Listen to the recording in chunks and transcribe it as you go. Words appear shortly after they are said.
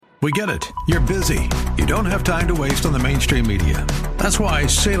We get it. You're busy. You don't have time to waste on the mainstream media. That's why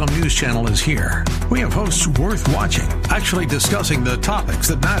Salem News Channel is here. We have hosts worth watching, actually discussing the topics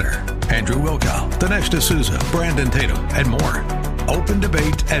that matter. Andrew Wilkow, Dinesh D'Souza, Brandon Tatum, and more. Open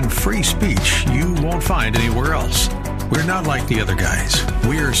debate and free speech you won't find anywhere else. We're not like the other guys.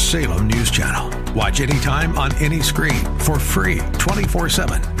 We're Salem News Channel. Watch anytime on any screen for free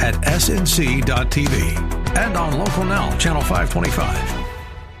 24/7 at snc.tv and on Local Now, Channel 525.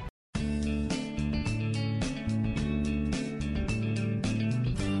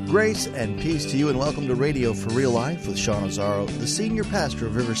 Grace and peace to you, and welcome to Radio for Real Life with Sean Azzaro, the senior pastor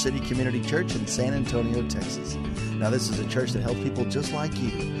of River City Community Church in San Antonio, Texas. Now, this is a church that helps people just like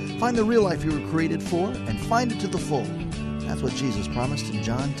you find the real life you were created for and find it to the full. That's what Jesus promised in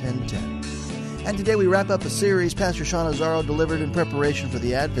John 10:10. And today we wrap up a series Pastor Sean Azzaro delivered in preparation for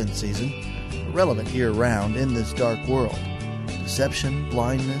the Advent season, relevant year-round in this dark world. Deception,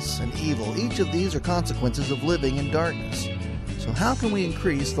 blindness, and evil, each of these are consequences of living in darkness. So how can we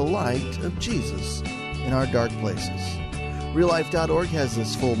increase the light of Jesus in our dark places? RealLife.org has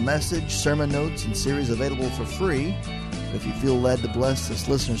this full message, sermon notes, and series available for free. If you feel led to bless this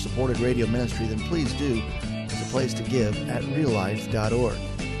listener-supported radio ministry, then please do. There's a place to give at RealLife.org.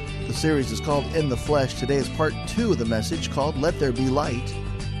 The series is called In the Flesh. Today is part 2 of the message called Let There Be Light.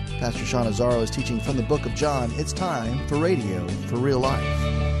 Pastor Sean Azzaro is teaching from the book of John. It's time for Radio for Real Life.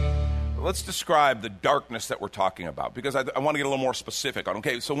 Let's describe the darkness that we're talking about, because I want to get a little more specific on,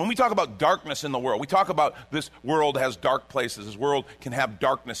 okay, so when we talk about darkness in the world, we talk about this world has dark places, this world can have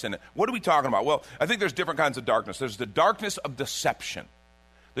darkness in it. What are we talking about? Well, I think there's different kinds of darkness. There's the darkness of deception.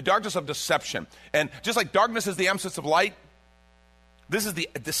 The darkness of deception. And just like darkness is the absence of light,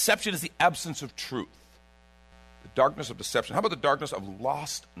 deception is the absence of truth. The darkness of deception. How about the darkness of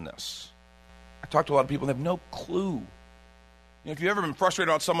lostness? I talk to a lot of people and they have no clue. If you've ever been frustrated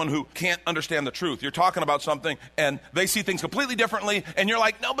about someone who can't understand the truth, you're talking about something and they see things completely differently and you're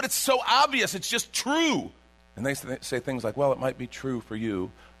like, no, but it's so obvious, it's just true. And they say things like, well, it might be true for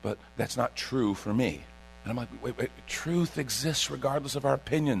you, but that's not true for me. And I'm like, wait, truth exists regardless of our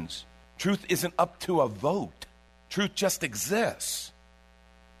opinions. Truth isn't up to a vote. Truth just exists.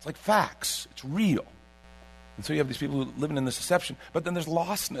 It's like facts, it's real. And so you have these people who living in this deception. But then there's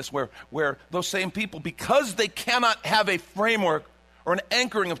lostness where those same people, because they cannot have a framework or an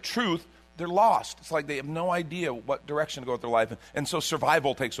anchoring of truth, they're lost. It's like they have no idea what direction to go with their life. And so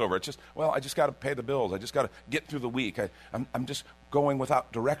survival takes over. It's just, well, I just got to pay the bills. I just got to get through the week. I'm just going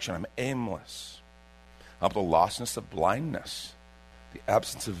without direction. I'm aimless. Up the lostness of blindness, the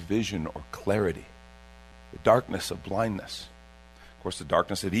absence of vision or clarity, the darkness of blindness. Of course, the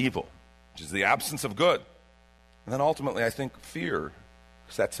darkness of evil, which is the absence of good. And then ultimately, I think fear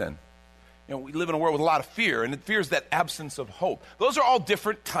sets in. We live in a world with a lot of fear, and fear is that absence of hope. Those are all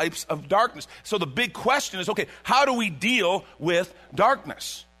different types of darkness. So the big question is, okay, how do we deal with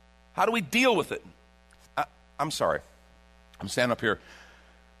darkness? How do we deal with it? I'm sorry. I'm standing up here.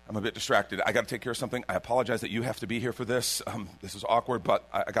 I'm a bit distracted. I got to take care of something. I apologize that you have to be here for this. This is awkward, but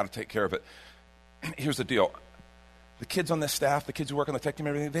I got to take care of it. Here's the deal. The kids on this staff, the kids who work on the tech team,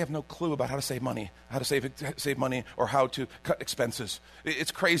 everything, they have no clue about how to save money, save money, or how to cut expenses.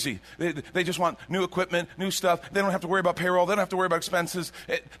 It's crazy. They just want new equipment, new stuff. They don't have to worry about payroll. They don't have to worry about expenses.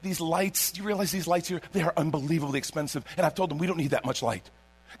 These lights, do you realize these lights here, they are unbelievably expensive. And I've told them we don't need that much light.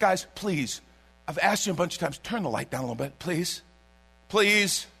 Guys, please, I've asked you a bunch of times, turn the light down a little bit, please.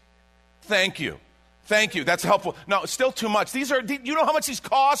 Please. Thank you. Thank you. That's helpful. No, it's still too much. You know how much these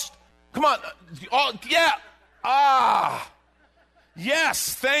cost? Come on. Yeah.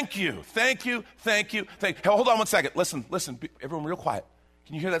 Yes, thank you. Hold on one second. Listen, everyone real quiet.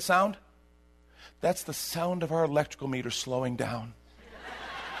 Can you hear that sound? That's the sound of our electrical meter slowing down.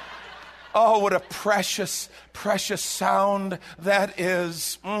 Oh, what a precious, precious sound that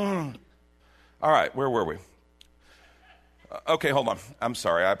is. All right, where were we? Okay, hold on. I'm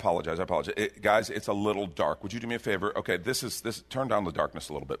sorry. I apologize. Guys, it's a little dark. Would you do me a favor? Okay, turn down the darkness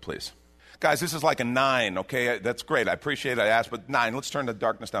a little bit, please. Guys, this is like a 9, okay? That's great. I appreciate it. I asked, but 9. Let's turn the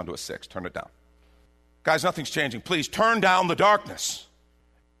darkness down to a 6. Turn it down. Guys, nothing's changing. Please turn down the darkness.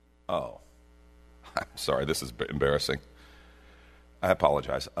 Oh, I'm sorry. This is embarrassing. I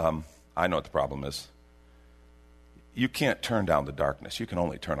apologize. I know what the problem is. You can't turn down the darkness. You can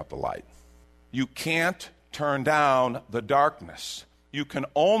only turn up the light. You can't turn down the darkness. You can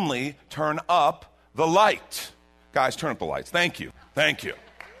only turn up the light. Guys, turn up the lights. Thank you.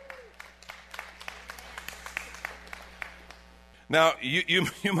 Now, you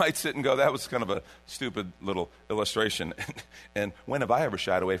might sit and go, that was kind of a stupid little illustration. And when have I ever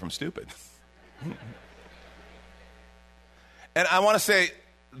shied away from stupid? And I want to say,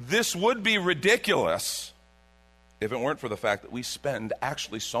 this would be ridiculous if it weren't for the fact that we spend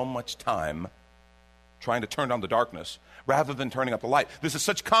actually so much time trying to turn down the darkness rather than turning up the light. This is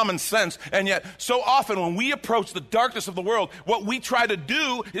such common sense, and yet so often when we approach the darkness of the world, what we try to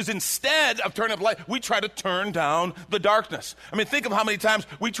do is instead of turning up the light, we try to turn down the darkness. I mean, think of how many times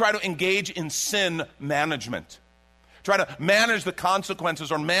we try to engage in sin management. Try to manage the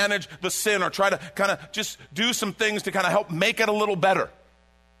consequences or manage the sin or try to kind of just do some things to kind of help make it a little better.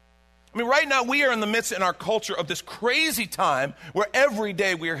 I mean, right now we are in the midst in our culture of this crazy time where every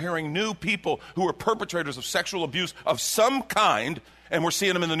day we are hearing new people who are perpetrators of sexual abuse of some kind, and we're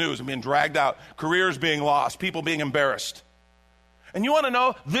seeing them in the news and being dragged out, careers being lost, people being embarrassed. And you want to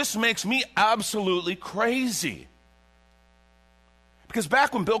know, this makes me absolutely crazy. Because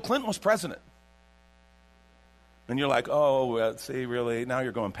back when Bill Clinton was president, and you're like, oh, see, really, now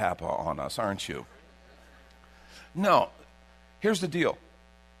you're going papa on us, aren't you? No, here's the deal.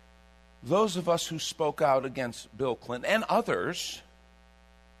 Those of us who spoke out against Bill Clinton and others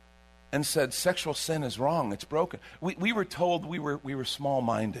and said sexual sin is wrong, it's broken, we were told we were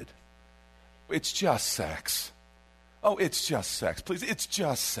small-minded. It's just sex. Oh, it's just sex. Please, it's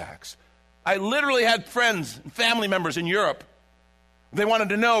just sex. I literally had friends and family members in Europe. They wanted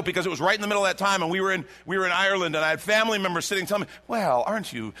to know because it was right in the middle of that time, and we were in Ireland, and I had family members sitting telling me, well,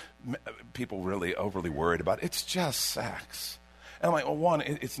 aren't you people really overly worried about it? It's just sex. And I'm like, well, one,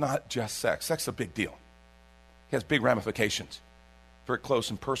 it's not just sex. Sex is a big deal. It has big ramifications, very close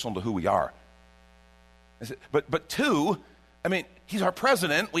and personal to who we are. But two, I mean, he's our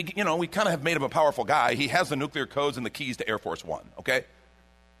president. We kind of have made him a powerful guy. He has the nuclear codes and the keys to Air Force One, okay?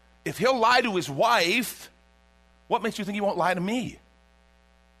 If he'll lie to his wife, what makes you think he won't lie to me?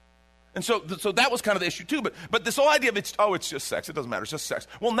 And so that was kind of the issue too. But this whole idea of it's just sex. It doesn't matter. It's just sex.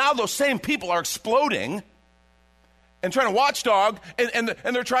 Well, now those same people are exploding and trying to watchdog, and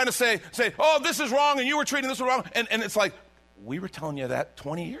they're trying to say, oh, this is wrong, and you were treating this wrong. And it's like, we were telling you that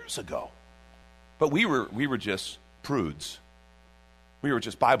 20 years ago. But we were just prudes. We were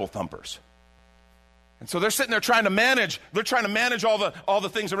just Bible thumpers. And so they're sitting there trying to manage all the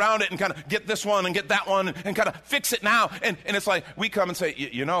things around it and kind of get this one and get that one and kind of fix it now. And it's like, we come and say,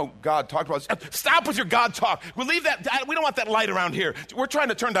 God talked about this. Stop with your God talk. We'll leave that. We don't want that light around here. We're trying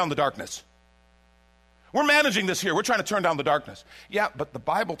to turn down the darkness. We're managing this here. We're trying to turn down the darkness. Yeah, but the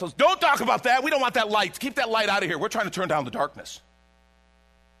Bible tells us, don't talk about that. We don't want that light. Keep that light out of here. We're trying to turn down the darkness.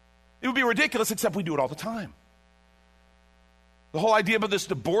 It would be ridiculous, except we do it all the time. The whole idea about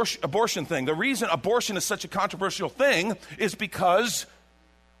this abortion thing, the reason abortion is such a controversial thing is because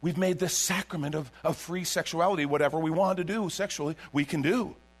we've made this sacrament of free sexuality. Whatever we want to do sexually, we can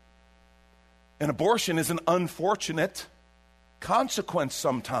do. And abortion is an unfortunate consequence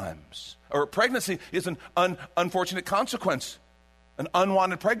sometimes. Or pregnancy is an unfortunate consequence, an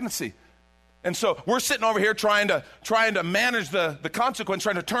unwanted pregnancy. And so we're sitting over here trying to manage the consequence,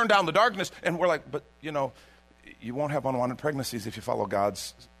 trying to turn down the darkness, and we're like, but you won't have unwanted pregnancies if you follow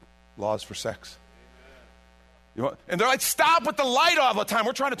God's laws for sex. And they're like, stop with the light all the time.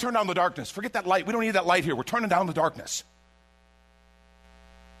 We're trying to turn down the darkness. Forget that light. We don't need that light here. We're turning down the darkness.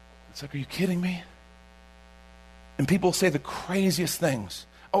 It's like, are you kidding me? And people say the craziest things.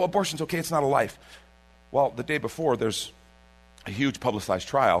 Oh, abortion's okay, it's not a life. Well, the day before, there's a huge publicized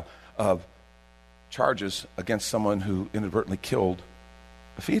trial of charges against someone who inadvertently killed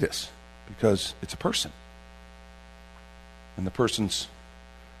a fetus because it's a person. And the person's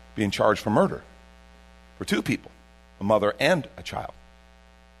being charged for murder for two people, a mother and a child.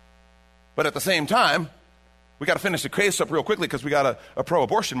 But at the same time, we got to finish the case up real quickly because we got a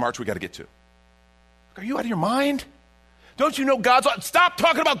pro-abortion march we got to get to. Are you out of your mind? Don't you know God's law? Stop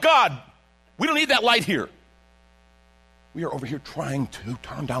talking about God. We don't need that light here. We are over here trying to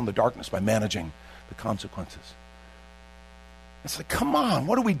turn down the darkness by managing the consequences. It's like, come on,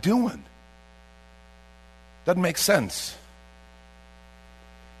 what are we doing? Doesn't make sense.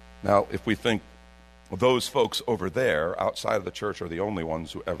 Now, if we think those folks over there outside of the church are the only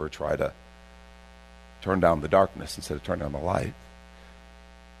ones who ever try to turn down the darkness instead of turn down the light,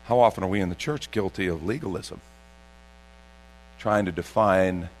 how often are we in the church guilty of legalism? Trying to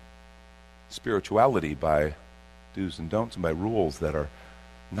define spirituality by do's and don'ts and by rules that are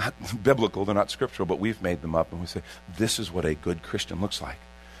not biblical, they're not scriptural, but we've made them up and we say, this is what a good Christian looks like.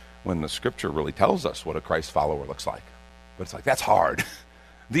 When the scripture really tells us what a Christ follower looks like. But it's like, that's hard.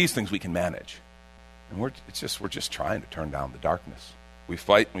 These things we can manage. And we're just trying to turn down the darkness. We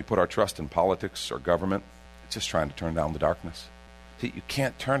fight and we put our trust in politics or government. It's just trying to turn down the darkness. See, you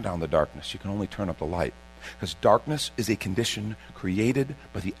can't turn down the darkness. You can only turn up the light. Because darkness is a condition created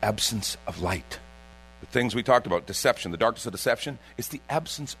by the absence of light. The things we talked about, deception, the darkness of deception, it's the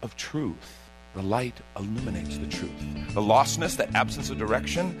absence of truth. The light illuminates the truth. The lostness, that absence of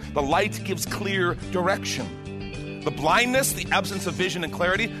direction, the light gives clear direction. The blindness, the absence of vision and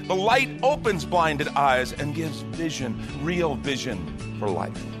clarity, the light opens blinded eyes and gives vision, real vision for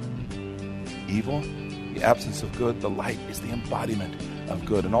life. Evil, the absence of good, the light is the embodiment of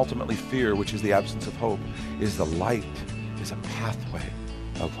good. And ultimately fear, which is the absence of hope, is the light, is a pathway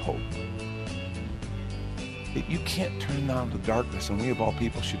of hope. You can't turn down the darkness, and we of all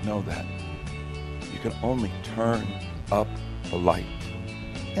people should know that. You can only turn up the light.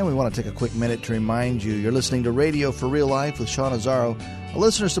 And we want to take a quick minute to remind you, you're listening to Radio for Real Life with Sean Azzaro, a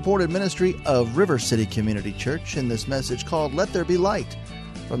listener-supported ministry of River City Community Church, in this message called Let There Be Light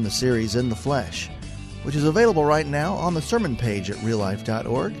from the series In the Flesh, which is available right now on the sermon page at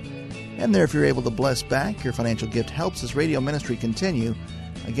reallife.org. And there, if you're able to bless back, your financial gift helps this radio ministry continue.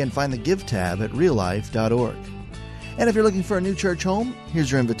 Again, find the Give tab at reallife.org. And if you're looking for a new church home,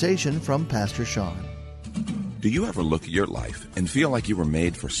 here's your invitation from Pastor Sean. Do you ever look at your life and feel like you were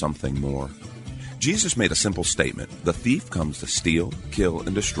made for something more? Jesus made a simple statement: the thief comes to steal, kill,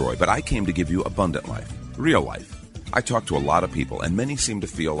 and destroy, but I came to give you abundant life, real life. I talk to a lot of people, and many seem to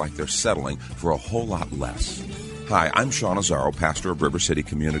feel like they're settling for a whole lot less. Hi, I'm Sean Azzaro, pastor of River City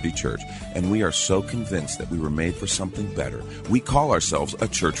Community Church, and we are so convinced that we were made for something better. We call ourselves a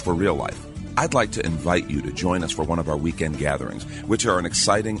church for real life. I'd like to invite you to join us for one of our weekend gatherings, which are an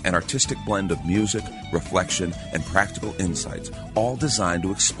exciting and artistic blend of music, reflection, and practical insights, all designed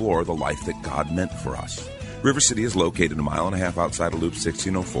to explore the life that God meant for us. River City is located 1.5 miles outside of Loop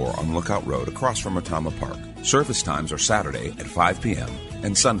 1604 on Lookout Road across from Otama Park. Service times are Saturday at 5 p.m.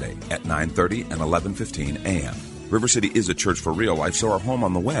 and Sunday at 9:30 and 11:15 a.m. River City is a church for real life, so our home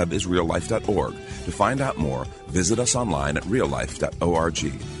on the web is reallife.org. To find out more, visit us online at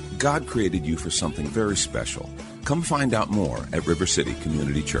reallife.org. God created you for something very special. Come find out more at River City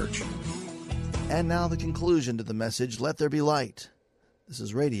Community Church. And now the conclusion to the message, Let There Be Light. This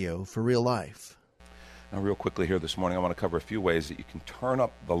is Radio for Real Life. Now, real quickly here this morning, I want to cover a few ways that you can turn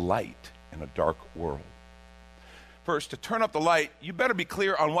up the light in a dark world. First, to turn up the light, you better be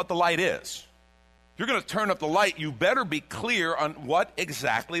clear on what the light is. If you're going to turn up the light, you better be clear on what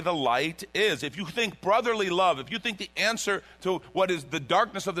exactly the light is. If you think brotherly love, if you think the answer to what is the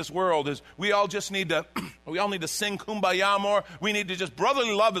darkness of this world is we all need to sing Kumbaya more, we need to just,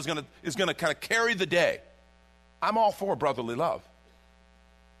 brotherly love is going to kind of carry the day. I'm all for brotherly love.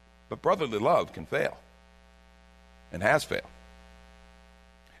 But brotherly love can fail and has failed.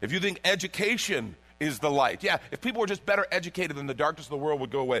 If you think education is the light, if people were just better educated, then the darkness of the world would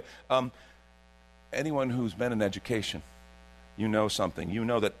go away. Anyone who's been in education, you know something. You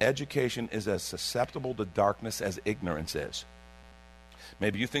know that education is as susceptible to darkness as ignorance is.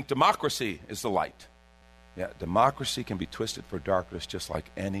 Maybe you think democracy is the light. Yeah, democracy can be twisted for darkness just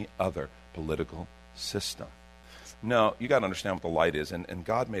like any other political system. No, you got to understand what the light is. And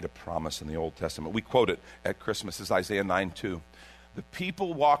God made a promise in the Old Testament. We quote it at Christmas. This is Isaiah 9:2. The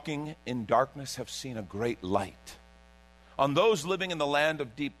people walking in darkness have seen a great light. On those living in the land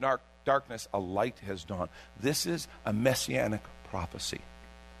of deep darkness, a light has dawned. This is a messianic prophecy.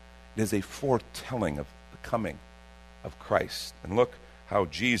 It is a foretelling of the coming of Christ. And look how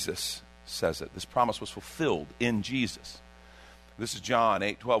Jesus says it. This promise was fulfilled in Jesus. This is John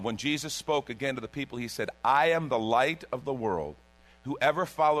 8:12. When Jesus spoke again to the people, he said, I am the light of the world. Whoever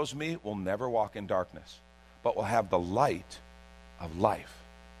follows me will never walk in darkness, but will have the light of life.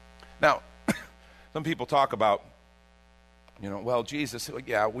 Now, some people talk about, well, Jesus,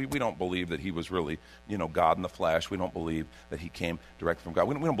 we don't believe that he was really, God in the flesh. We don't believe that he came direct from God.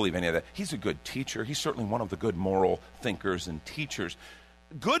 We don't believe any of that. He's a good teacher. He's certainly one of the good moral thinkers and teachers.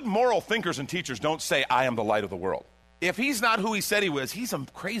 Good moral thinkers and teachers don't say, I am the light of the world. If he's not who he said he was, he's a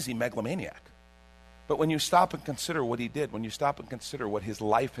crazy megalomaniac. But when you stop and consider what he did, when you stop and consider what his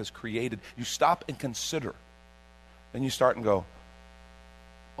life has created, you stop and consider, then you start and go,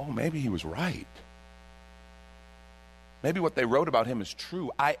 oh, maybe he was right. Maybe what they wrote about him is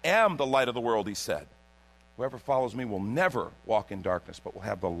true. I am the light of the world, he said. Whoever follows me will never walk in darkness, but will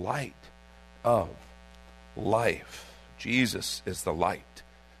have the light of life. Jesus is the light.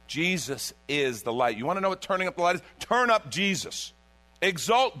 Jesus is the light. You want to know what turning up the light is? Turn up Jesus.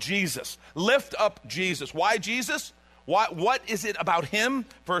 Exalt Jesus. Lift up Jesus. Why Jesus? What is it about him?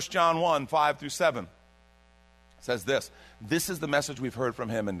 1 John 1:5-7 says this. This is the message we've heard from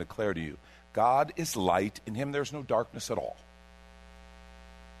him and declare to you. God is light. In him there's no darkness at all.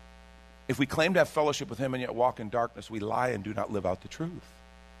 If we claim to have fellowship with him and yet walk in darkness, we lie and do not live out the truth.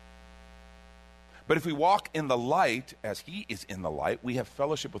 But if we walk in the light, as he is in the light, we have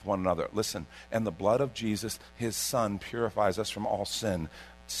fellowship with one another. Listen, and the blood of Jesus, his Son, purifies us from all sin.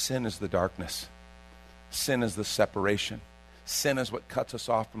 Sin is the darkness. Sin is the separation. Sin is what cuts us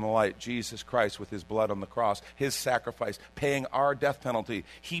off from the light. Jesus Christ, with his blood on the cross, his sacrifice, paying our death penalty.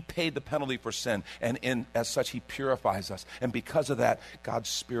 He paid the penalty for sin, and as such, he purifies us. And because of that, God's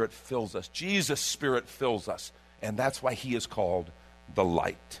Spirit fills us. Jesus' Spirit fills us. And that's why he is called the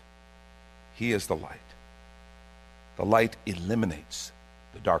light. He is the light. The light eliminates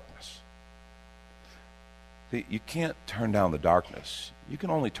the darkness. See, you can't turn down the darkness. You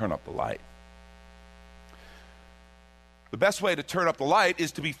can only turn up the light. The best way to turn up the light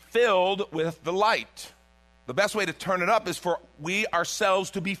is to be filled with the light. The best way to turn it up is for we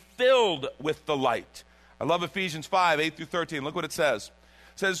ourselves to be filled with the light. I love Ephesians 5, 8 through 13. Look what it says.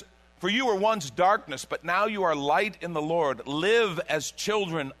 It says, "For you were once darkness, but now you are light in the Lord. Live as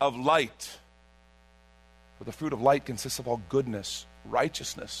children of light. For the fruit of light consists of all goodness,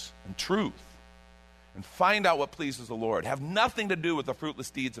 righteousness, and truth. And find out what pleases the Lord. Have nothing to do with the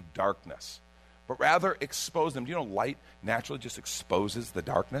fruitless deeds of darkness, but rather expose them." Do you know light naturally just exposes the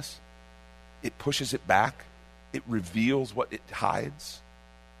darkness? It pushes it back. It reveals what it hides.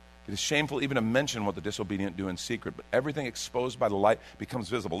 It is shameful even to mention what the disobedient do in secret, but everything exposed by the light becomes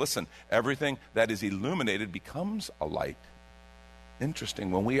visible. Listen, everything that is illuminated becomes a light.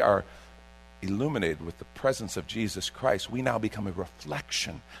 Interesting, when we are illuminated with the presence of Jesus Christ, we now become a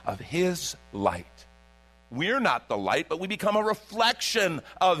reflection of his light. We're not the light, but we become a reflection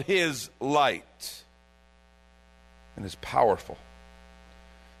of his light. And it's powerful.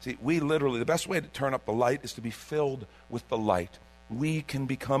 See, the best way to turn up the light is to be filled with the light. We can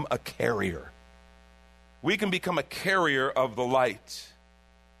become a carrier. We can become a carrier of the light.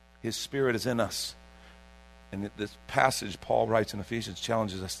 His Spirit is in us. And this passage Paul writes in Ephesians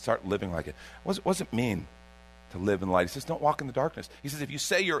challenges us to start living like it. What does it mean to live in light? He says, don't walk in the darkness. He says, if you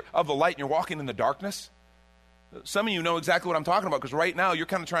say you're of the light and you're walking in the darkness, some of you know exactly what I'm talking about, because right now you're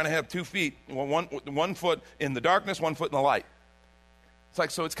kind of trying to have 2 feet, one foot in the darkness, 1 foot in the light. It's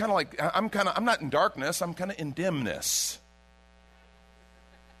like, so it's kind of like, I'm not in darkness, I'm kind of in dimness.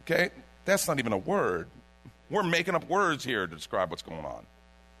 Okay? That's not even a word. We're making up words here to describe what's going on.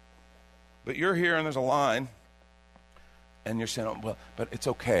 But you're here and there's a line, and you're saying, oh, well, but it's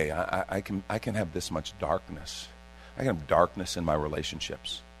okay. I can have this much darkness. I can have darkness in my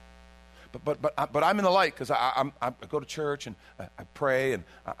relationships. But I'm in the light because I go to church and I pray and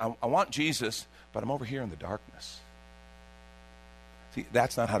I want Jesus, but I'm over here in the darkness. See,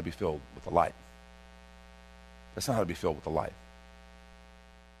 that's not how to be filled with the light. That's not how to be filled with the light.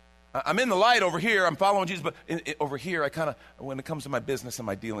 I'm in the light over here. I'm following Jesus, but over here, when it comes to my business and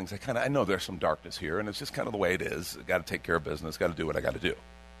my dealings, I know there's some darkness here, and it's just kind of the way it is. I got to take care of business. Got to do what I got to do.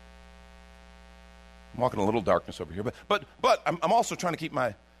 I'm walking in a little darkness over here, but I'm also trying to keep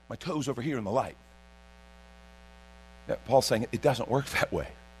my toes over here in the light. Yeah, Paul's saying it doesn't work that way.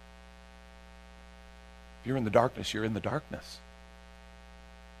 If you're in the darkness, you're in the darkness.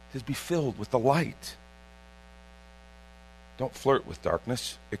 He says, be filled with the light. Don't flirt with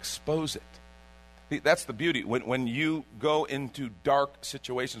darkness. Expose it. That's the beauty. When you go into dark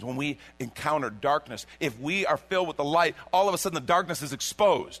situations, when we encounter darkness, if we are filled with the light, all of a sudden the darkness is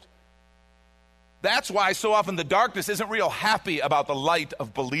exposed. That's why so often the darkness isn't real happy about the light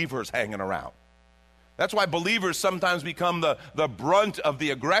of believers hanging around. That's why believers sometimes become the brunt of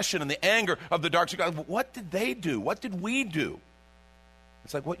the aggression and the anger of the dark. What did they do? What did we do?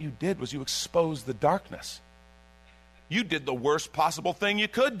 It's like what you did was you exposed the darkness. You did the worst possible thing you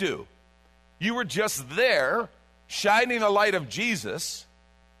could do. You were just there, shining the light of Jesus,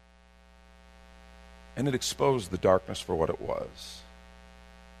 and it exposed the darkness for what it was.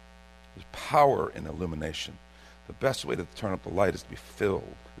 There's power in illumination. The best way to turn up the light is to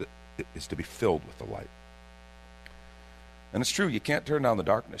be filled with the light. And it's true, you can't turn down the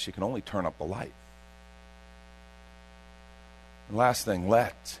darkness. You can only turn up the light. And last thing,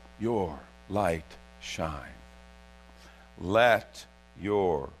 let your light shine. Let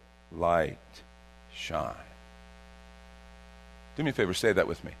your light shine. Do me a favor, say that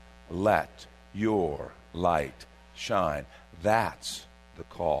with me. Let your light shine. That's the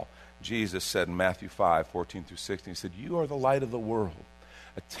call. Jesus said in Matthew 5, 14 through 16, he said, you are the light of the world.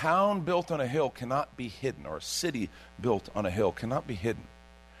 A town built on a hill cannot be hidden, or a city built on a hill cannot be hidden.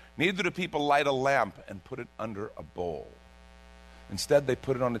 Neither do people light a lamp and put it under a bowl. Instead, they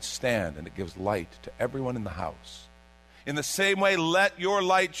put it on its stand, and it gives light to everyone in the house. In the same way, let your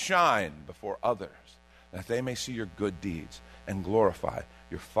light shine before others, that they may see your good deeds and glorify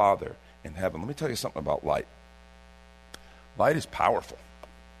your Father in heaven. Let me tell you something about light. Light is powerful.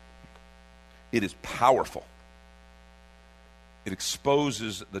 It is powerful. It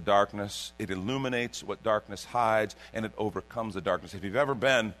exposes the darkness. It illuminates what darkness hides, and it overcomes the darkness. If you've ever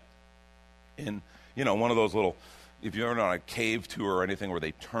been in, one of those little, if you're on a cave tour or anything where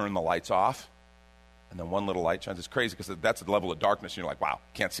they turn the lights off, and then one little light shines, it's crazy because that's the level of darkness. And you're like, wow,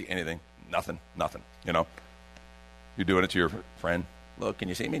 can't see anything. Nothing. You're doing it to your friend. Look, can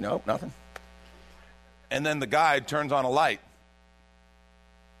you see me? Nope, nothing. And then the guide turns on a light.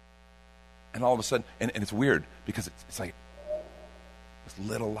 And all of a sudden, and it's weird because it's like this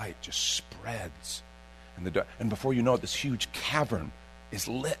little light just spreads. And before you know it, this huge cavern is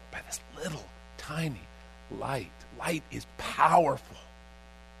lit by this little tiny light. Light is powerful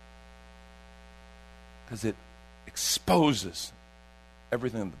because it exposes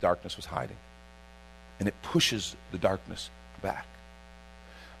everything that the darkness was hiding. And it pushes the darkness back.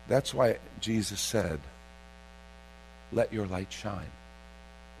 That's why Jesus said, let your light shine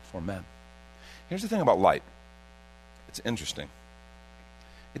before men. Here's the thing about light. It's interesting.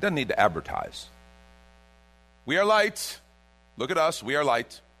 It doesn't need to advertise. We are light. Look at us. We are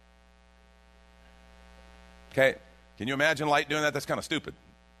light. Okay? Can you imagine light doing that? That's kind of stupid.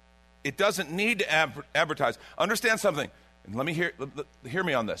 It doesn't need to advertise. Understand something. And let me hear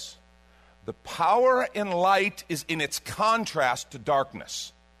me on this. The power in light is in its contrast to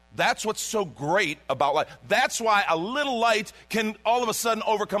darkness. That's what's so great about light. That's why a little light can all of a sudden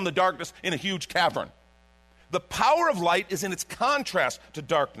overcome the darkness in a huge cavern. The power of light is in its contrast to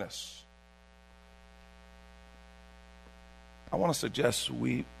darkness. I want to suggest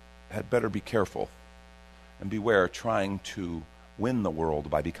we had better be careful and beware trying to win the world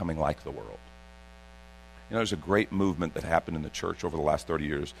by becoming like the world. There's a great movement that happened in the church over the last 30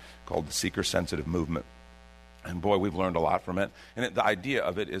 years called the seeker-sensitive movement. And boy, we've learned a lot from it. And the idea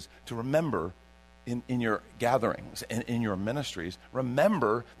of it is to remember in your gatherings and in your ministries,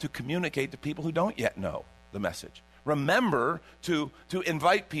 remember to communicate to people who don't yet know the message. Remember to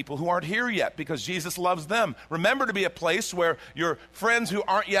invite people who aren't here yet because Jesus loves them. Remember to be a place where your friends who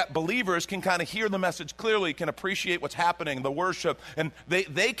aren't yet believers can kind of hear the message clearly, can appreciate what's happening, the worship, and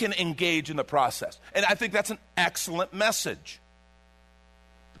they can engage in the process. And I think that's an excellent message.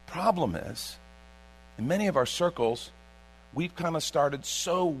 The problem is, in many of our circles, we've kind of started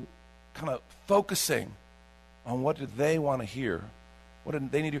so kind of focusing on what do they want to hear, what do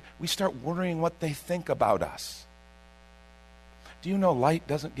they need to hear. We start worrying what they think about us. Do you know light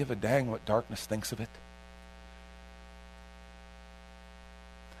doesn't give a dang what darkness thinks of it?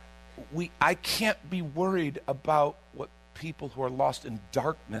 I can't be worried about what people who are lost in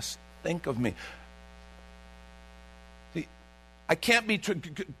darkness think of me. See, I can't be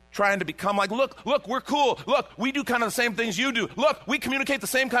trying to become like, look, we're cool. Look, we do kind of the same things you do. Look, we communicate the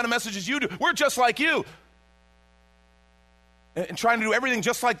same kind of messages you do. We're just like you. And trying to do everything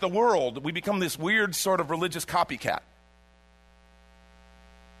just like the world, we become this weird sort of religious copycat.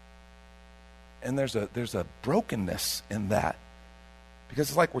 And there's a brokenness in that because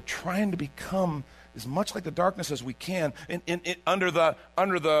it's like we're trying to become as much like the darkness as we can under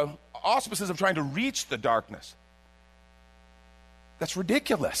the auspices of trying to reach the darkness. That's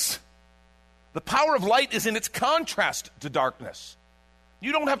ridiculous. The power of light is in its contrast to darkness.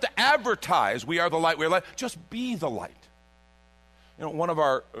 You don't have to advertise, we are the light, we are light. Just be the light. One of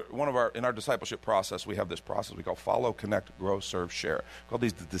our in our discipleship process, we have this process we call follow, connect, grow, serve, share. We call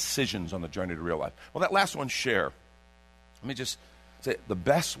these the decisions on the journey to real life. Well, that last one, share. Let me just say, the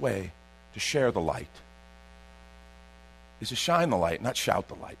best way to share the light is to shine the light, not shout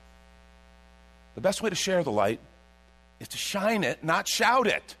the light. The best way to share the light is to shine it, not shout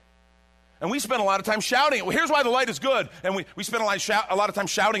it. And we spend a lot of time shouting it. Well, here's why the light is good. And we spend a lot of time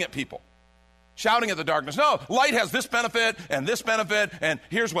shouting at people. Shouting at the darkness. No, light has this benefit, and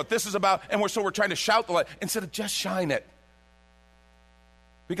here's what this is about. And we're trying to shout the light instead of just shine it.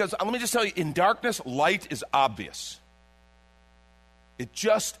 Because let me just tell you, in darkness, light is obvious. It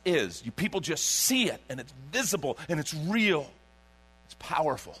just is. People just see it, and it's visible, and it's real. It's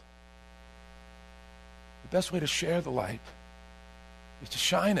powerful. The best way to share the light is to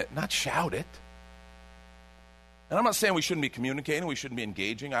shine it, not shout it. And I'm not saying we shouldn't be communicating, we shouldn't be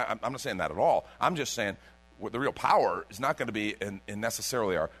engaging. I'm not saying that at all. I'm just saying the real power is not going to be in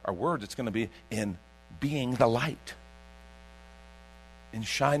necessarily our words. It's going to be in being the light, in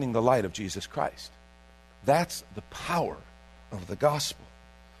shining the light of Jesus Christ. That's the power of the gospel.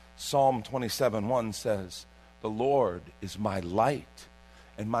 Psalm 27:1 says, "The Lord is my light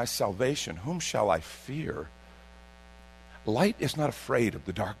and my salvation. Whom shall I fear?" Light is not afraid of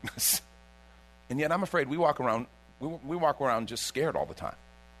the darkness. And yet I'm afraid we walk around just scared all the time.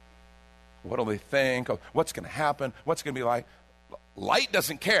 What do they think? What's going to happen? What's going to be like? Light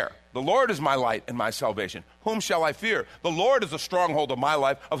doesn't care. The Lord is my light and my salvation. Whom shall I fear? The Lord is the stronghold of my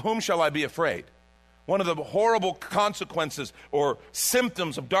life. Of whom shall I be afraid? One of the horrible consequences or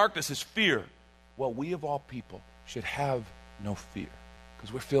symptoms of darkness is fear. Well, we of all people should have no fear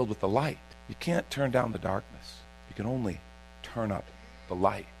because we're filled with the light. You can't turn down the darkness. You can only turn up the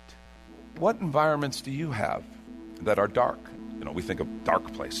light. What environments do you have that are dark? You know, we think of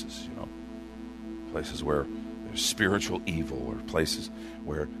dark places, you know, places where there's spiritual evil, or places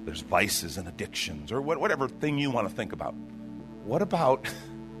where there's vices and addictions, or whatever thing you want to think about. What about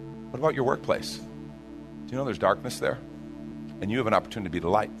your workplace? Do you know there's darkness there? And you have an opportunity to be the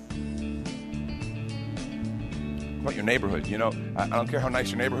light. What about your neighborhood? You know, I don't care how nice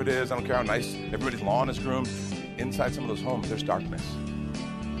your neighborhood is. I don't care how nice everybody's lawn is groomed. Inside some of those homes, there's darkness.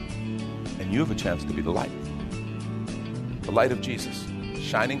 And you have a chance to be the light. The light of Jesus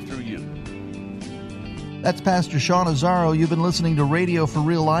shining through you. That's Pastor Sean Azzaro. You've been listening to Radio for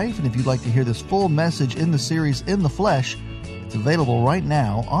Real Life, and if you'd like to hear this full message in the series In the Flesh, it's available right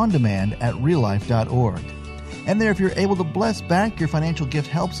now on demand at reallife.org. And there, if you're able to bless back, your financial gift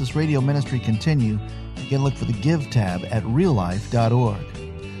helps this radio ministry continue. Again, look for the Give tab at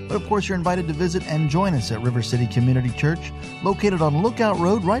reallife.org. But of course, you're invited to visit and join us at River City Community Church, located on Lookout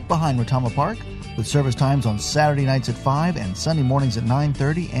Road right behind Retama Park, with service times on Saturday nights at 5 and Sunday mornings at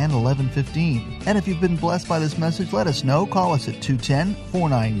 9:30 and 11:15. And if you've been blessed by this message, let us know. Call us at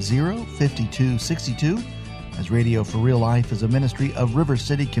 210-490-5262. As Radio for Real Life is a ministry of River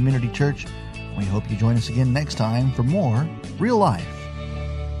City Community Church. We hope you join us again next time for more Real Life.